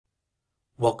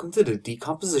Welcome to the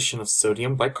decomposition of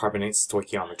sodium bicarbonate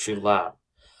stoichiometry lab.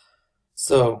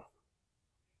 So,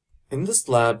 in this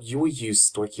lab, you will use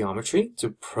stoichiometry to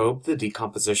probe the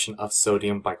decomposition of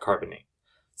sodium bicarbonate.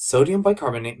 Sodium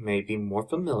bicarbonate may be more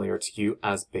familiar to you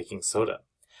as baking soda.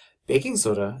 Baking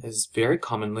soda is very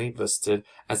commonly listed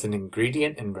as an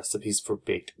ingredient in recipes for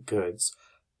baked goods,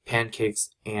 pancakes,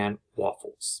 and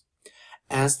waffles.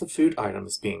 As the food item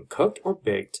is being cooked or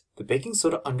baked, the baking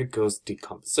soda undergoes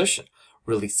decomposition,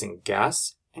 releasing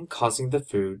gas and causing the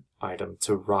food item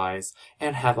to rise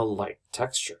and have a light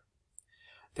texture.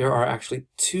 There are actually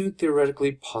two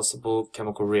theoretically possible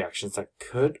chemical reactions that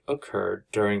could occur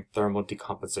during thermal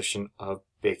decomposition of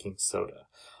baking soda,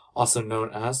 also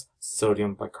known as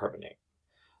sodium bicarbonate.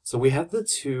 So we have the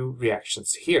two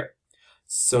reactions here.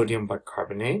 Sodium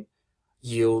bicarbonate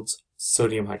yields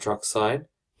sodium hydroxide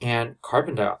and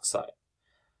carbon dioxide.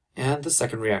 And the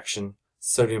second reaction,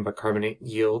 sodium bicarbonate,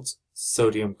 yields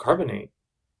sodium carbonate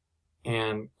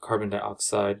and carbon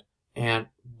dioxide and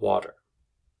water.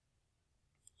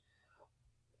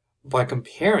 By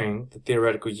comparing the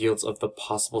theoretical yields of the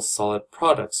possible solid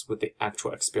products with the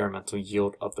actual experimental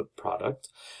yield of the product,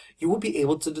 you will be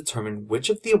able to determine which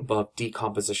of the above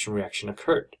decomposition reaction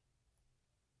occurred.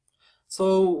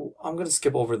 So I'm going to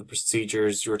skip over the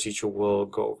procedures. Your teacher will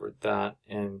go over that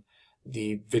in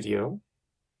the video.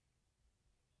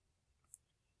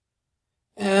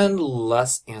 And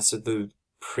let's answer the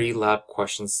pre-lab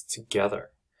questions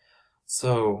together.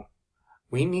 So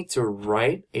we need to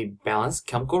write a balanced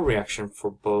chemical reaction for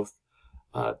both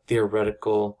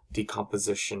theoretical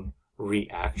decomposition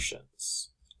reactions.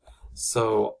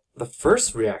 So the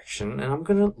first reaction, and I'm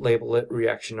going to label it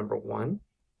reaction number 1.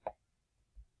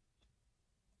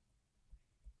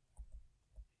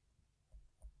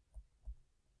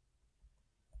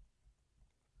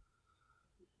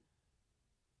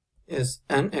 Is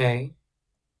NaHCO3,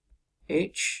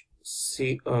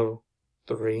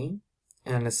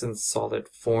 and it's in solid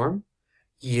form,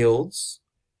 yields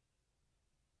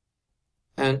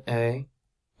NaOH,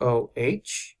 a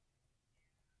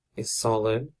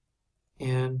solid,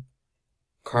 and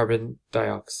carbon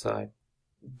dioxide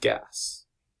gas.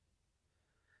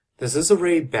 This is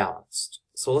already balanced,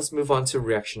 so let's move on to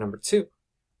reaction number 2.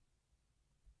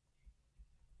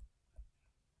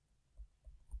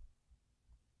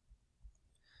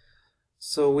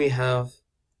 So we have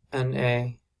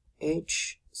NaHCO3,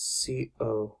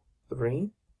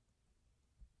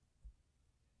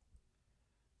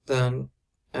 then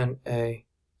Na2CO3,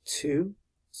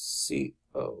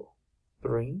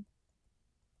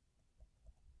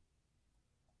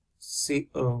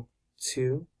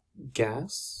 CO2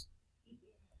 gas,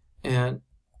 and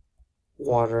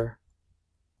water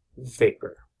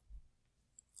vapor.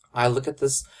 I look at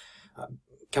this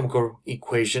chemical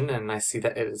equation and I see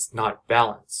that it is not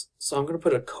balanced. So I'm going to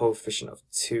put a coefficient of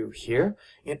 2 here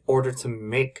in order to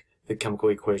make the chemical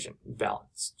equation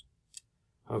balanced.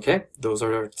 Okay, those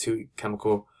are our two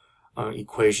chemical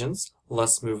equations.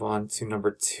 Let's move on to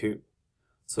number 2.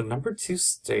 So number 2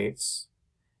 states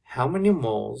how many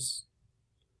moles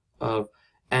of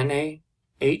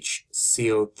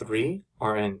NaHCO3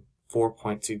 are in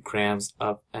 4.2 grams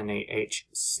of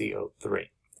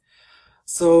NaHCO3.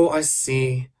 So I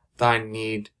see that I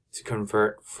need to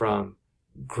convert from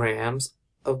grams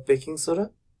of baking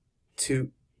soda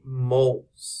to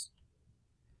moles.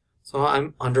 So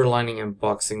I'm underlining and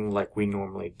boxing like we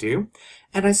normally do,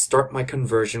 and I start my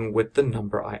conversion with the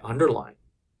number I underline.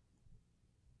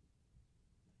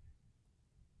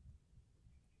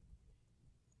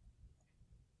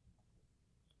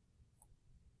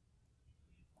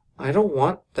 I don't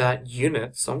want that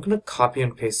unit, so I'm going to copy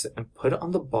and paste it and put it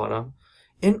on the bottom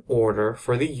in order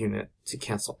for the unit to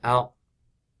cancel out.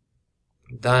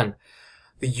 Then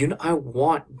the unit I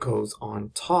want goes on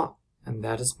top, and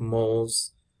that is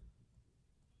moles.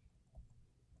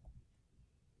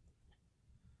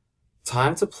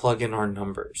 Time to plug in our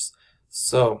numbers.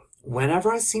 So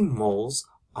whenever I see moles,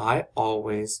 I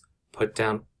always put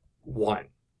down 1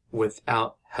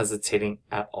 without hesitating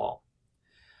at all.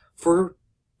 For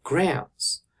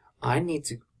grams, I need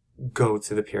to go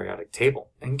to the periodic table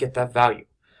and get that value.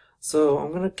 So I'm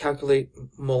going to calculate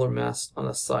molar mass on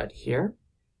the side here.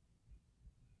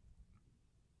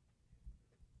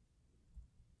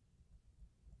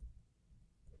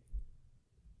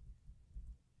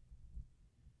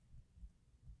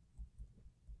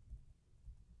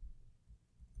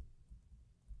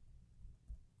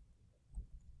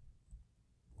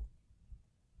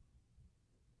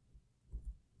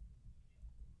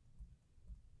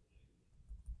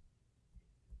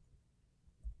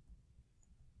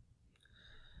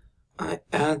 I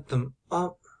add them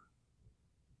up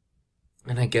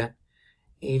and I get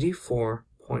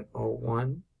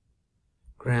 84.01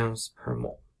 grams per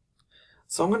mole.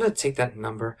 So I'm going to take that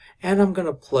number and I'm going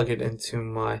to plug it into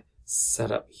my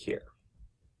setup here.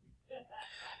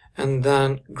 And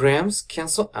then grams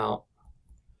cancel out,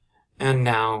 and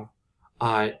now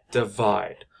I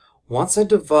divide. Once I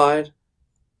divide,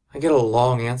 I get a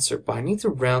long answer, but I need to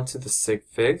round to the sig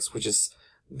figs, which is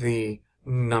the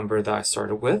number that I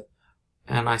started with.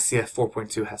 And I see that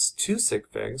 4.2 has 2 sig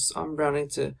figs, so I'm rounding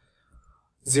to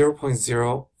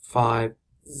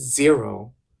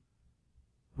 0.050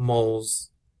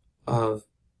 moles of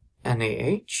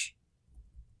NaHCO3.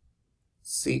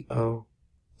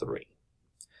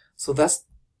 So that's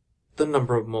the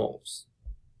number of moles.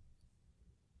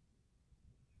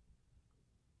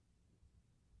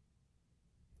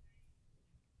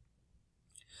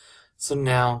 So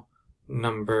now,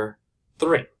 number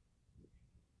 3.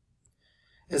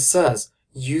 It says,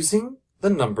 using the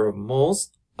number of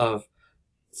moles of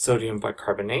sodium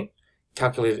bicarbonate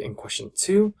calculated in question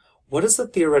 2, what is the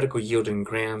theoretical yield in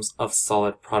grams of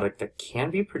solid product that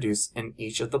can be produced in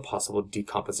each of the possible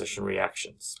decomposition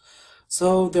reactions?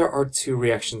 So there are 2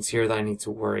 reactions here that I need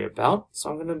to worry about, so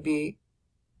I'm going to be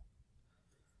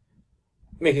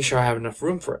making sure I have enough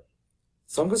room for it.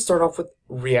 So I'm going to start off with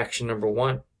reaction number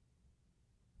 1.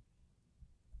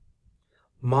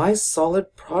 My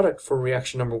solid product for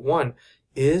reaction number 1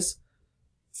 is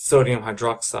sodium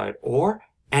hydroxide, or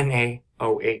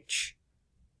NaOH.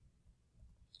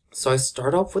 So I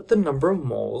start off with the number of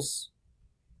moles,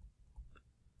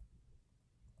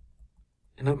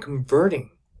 and I'm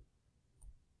converting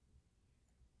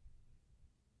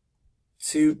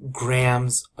to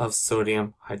grams of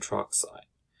sodium hydroxide.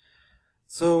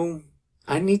 So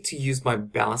I need to use my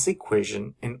balance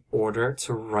equation in order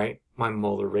to write my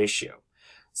molar ratio.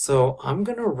 So I'm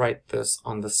going to write this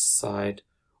on the side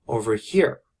over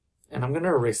here, and I'm going to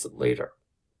erase it later.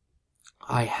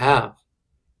 I have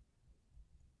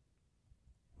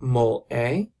mole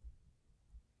A,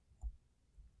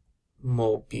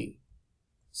 mole B.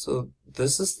 So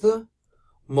this is the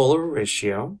molar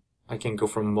ratio. I can go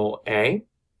from mole A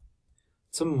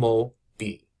to mole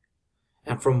B.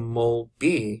 And from mole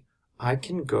B, I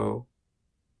can go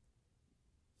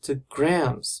to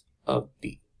grams of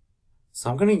B. So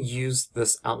I'm going to use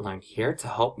this outline here to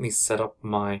help me set up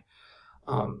my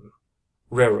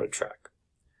railroad track.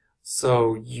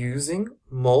 So using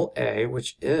mole A,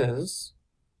 which is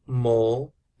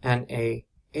mole NaHCO3,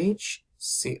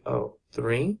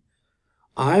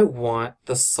 I want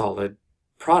the solid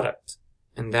product,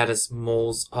 and that is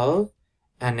moles of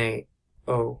NaOH.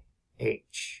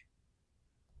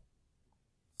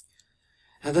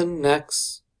 And then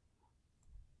next,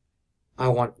 I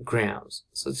want grams.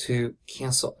 So to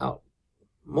cancel out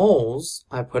moles,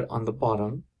 I put on the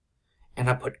bottom, and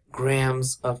I put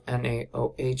grams of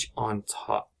NaOH on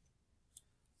top.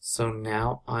 So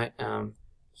now I am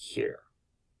here.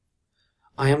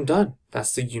 I am done.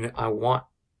 That's the unit I want.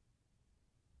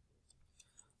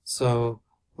 So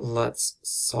let's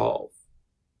solve.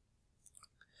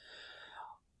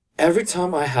 Every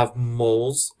time I have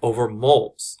moles over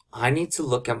moles, I need to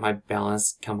look at my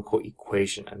balanced chemical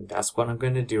equation, and that's what I'm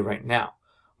going to do right now.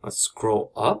 Let's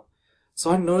scroll up.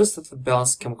 So I noticed that the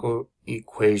balanced chemical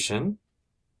equation,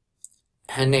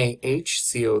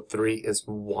 NaHCO3 is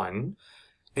 1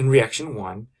 in reaction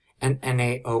 1, and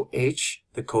NaOH,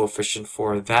 the coefficient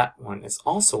for that one, is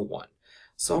also 1.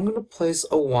 So I'm going to place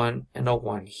a 1 and a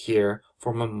 1 here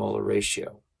for my molar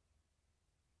ratio.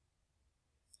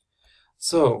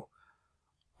 So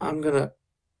I'm going to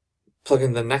plug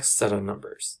in the next set of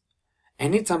numbers.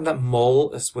 Anytime that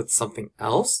mole is with something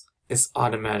else, it's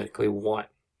automatically 1.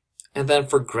 And then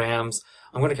for grams,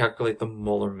 I'm going to calculate the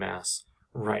molar mass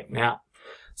right now.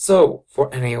 So for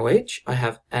NaOH, I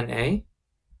have Na,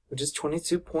 which is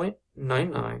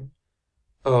 22.99,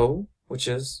 O, which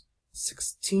is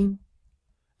 16,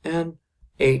 and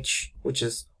H, which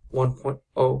is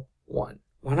 1.01.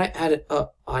 When I add it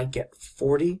up, I get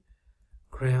 40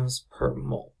 grams per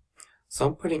mole. So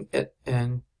I'm putting it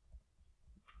in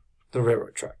the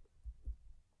railroad track.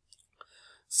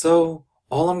 So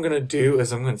all I'm going to do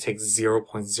is I'm going to take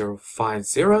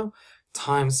 0.050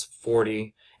 times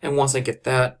 40, and once I get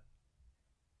that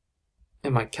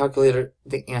in my calculator,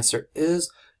 the answer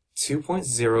is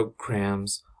 2.0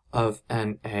 grams of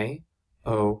NaOH.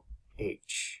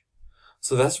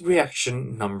 So that's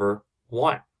reaction number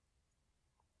 1.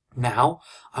 Now,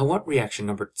 I want reaction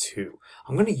number 2.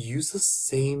 I'm going to use the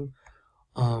same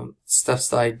steps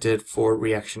that I did for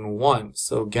reaction 1.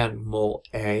 So again, mole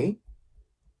A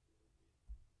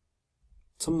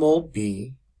to mole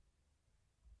B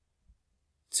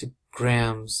to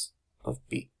grams of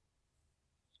B.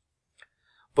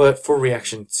 But for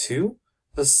reaction 2,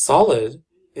 the solid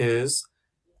is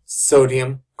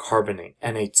sodium carbonate,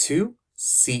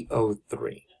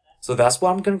 Na2CO3. So that's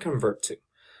what I'm going to convert to.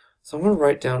 So I'm going to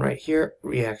write down right here,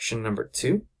 reaction number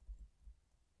 2.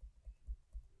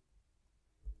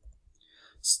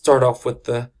 Start off with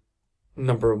the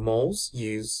number of moles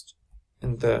used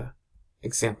in the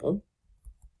example.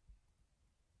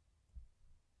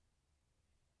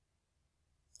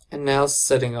 And now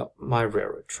setting up my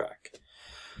railroad track.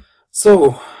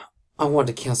 So I want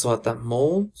to cancel out that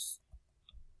moles.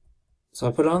 So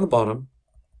I put it on the bottom.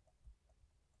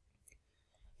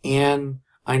 And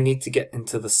I need to get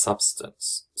into the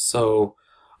substance. So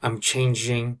I'm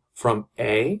changing from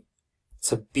A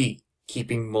to B,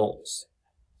 keeping moles.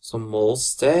 So moles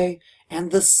stay, and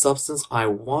the substance I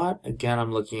want, again,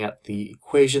 I'm looking at the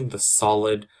equation, the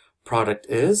solid product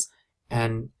is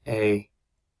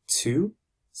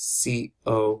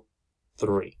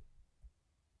Na2CO3.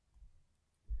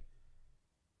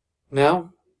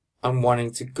 Now, I'm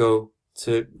wanting to go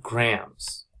to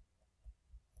grams.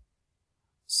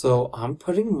 So I'm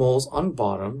putting moles on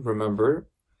bottom. Remember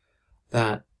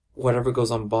that whatever goes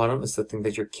on bottom is the thing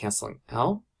that you're canceling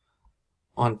out.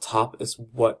 On top is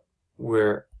what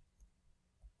we're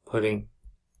putting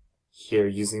here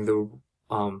using the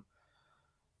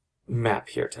map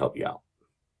here to help you out.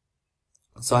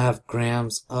 So I have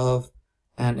grams of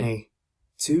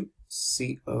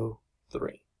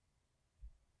Na2CO3.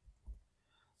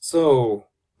 So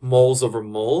moles over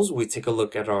moles, we take a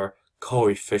look at our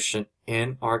coefficient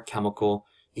in our chemical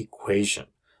equation.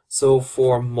 So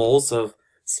for moles of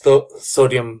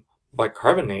sodium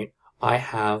bicarbonate, I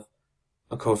have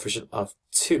a coefficient of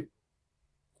 2.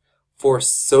 For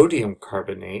sodium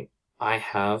carbonate, I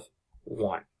have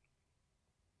 1.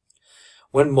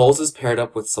 When moles is paired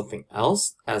up with something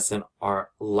else, as in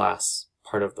our last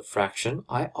part of the fraction,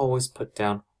 I always put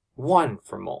down 1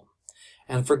 for mole.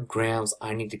 And for grams,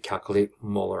 I need to calculate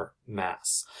molar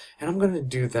mass. And I'm going to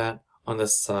do that on the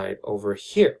side over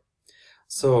here.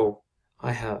 So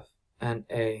I have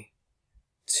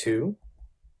Na2.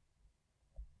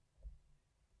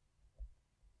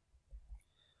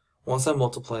 Once I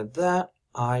multiply that,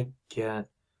 I get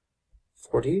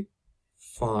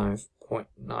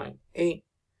 45.98.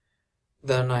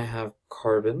 Then I have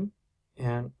carbon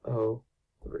and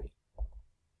O3.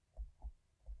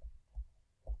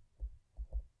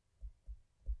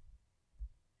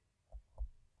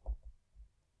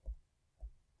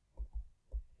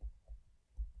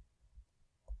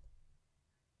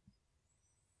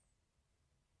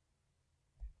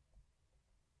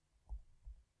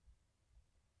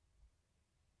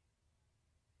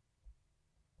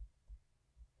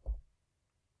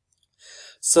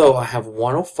 So I have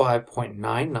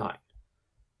 105.99.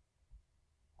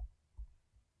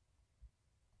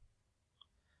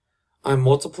 I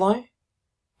multiply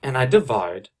and I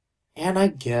divide and I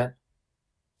get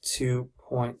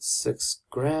 2.6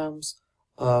 grams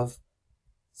of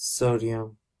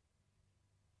sodium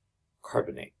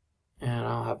carbonate. And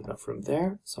I don't have enough room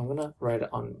there, so I'm going to write it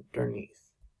underneath.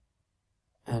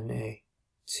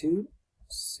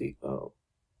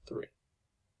 Na2CO3.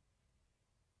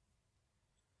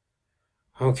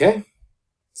 Okay,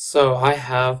 so I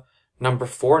have number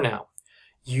 4 now.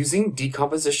 Using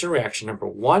decomposition reaction number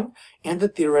 1 and the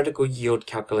theoretical yield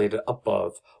calculated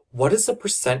above, what is the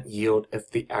percent yield if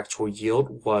the actual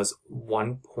yield was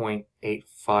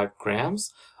 1.85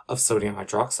 grams of sodium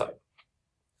hydroxide?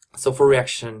 So for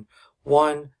reaction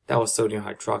 1, that was sodium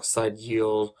hydroxide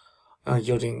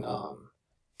yielding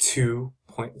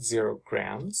 2.0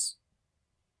 grams.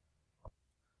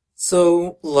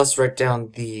 So let's write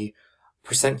down the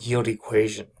percent yield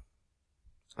equation.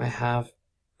 I have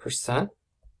percent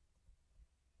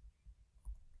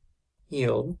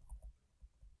yield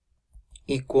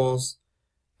equals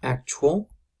actual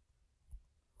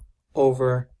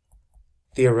over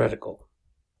theoretical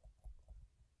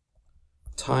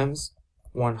times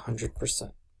 100%.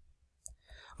 I'm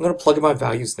going to plug in my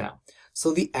values now.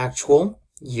 So the actual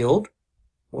yield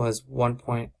was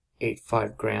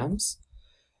 1.85 grams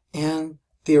and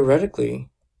theoretically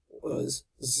was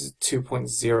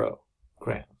 2.0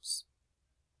 grams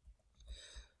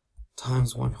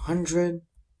times 100%,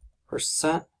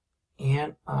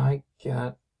 and I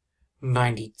get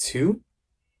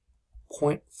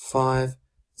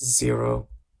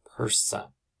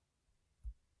 92.50%.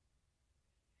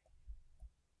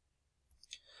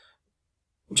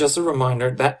 Just a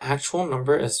reminder, that actual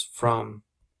number is from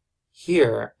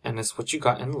here, and it's what you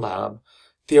got in lab.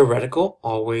 Theoretical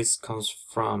always comes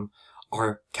from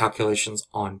our calculations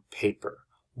on paper.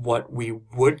 What we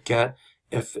would get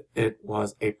if it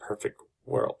was a perfect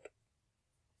world.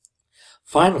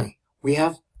 Finally, we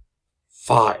have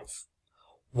 5.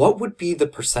 What would be the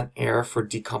percent error for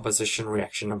decomposition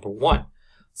reaction number 1?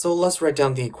 So let's write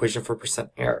down the equation for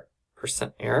percent error.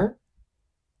 Percent error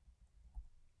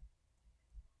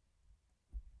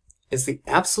is the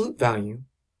absolute value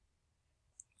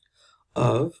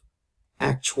of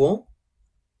actual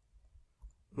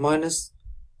minus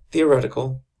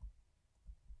theoretical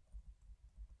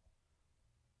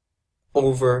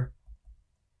over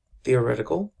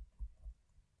theoretical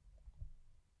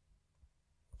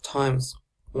times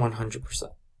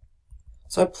 100%.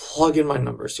 So I plug in my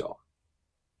numbers, y'all.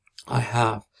 I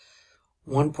have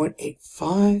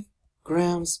 1.85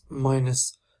 grams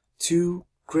minus 2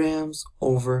 grams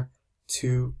over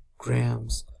 2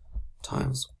 grams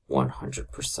times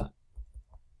 100%.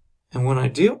 And when I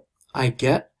do, I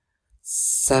get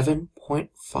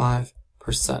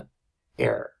 7.5%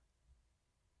 error.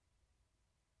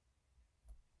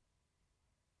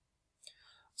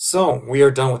 So we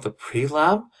are done with the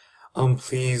pre-lab.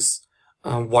 Please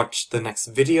watch the next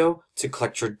video to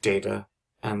collect your data,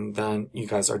 and then you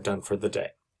guys are done for the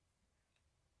day.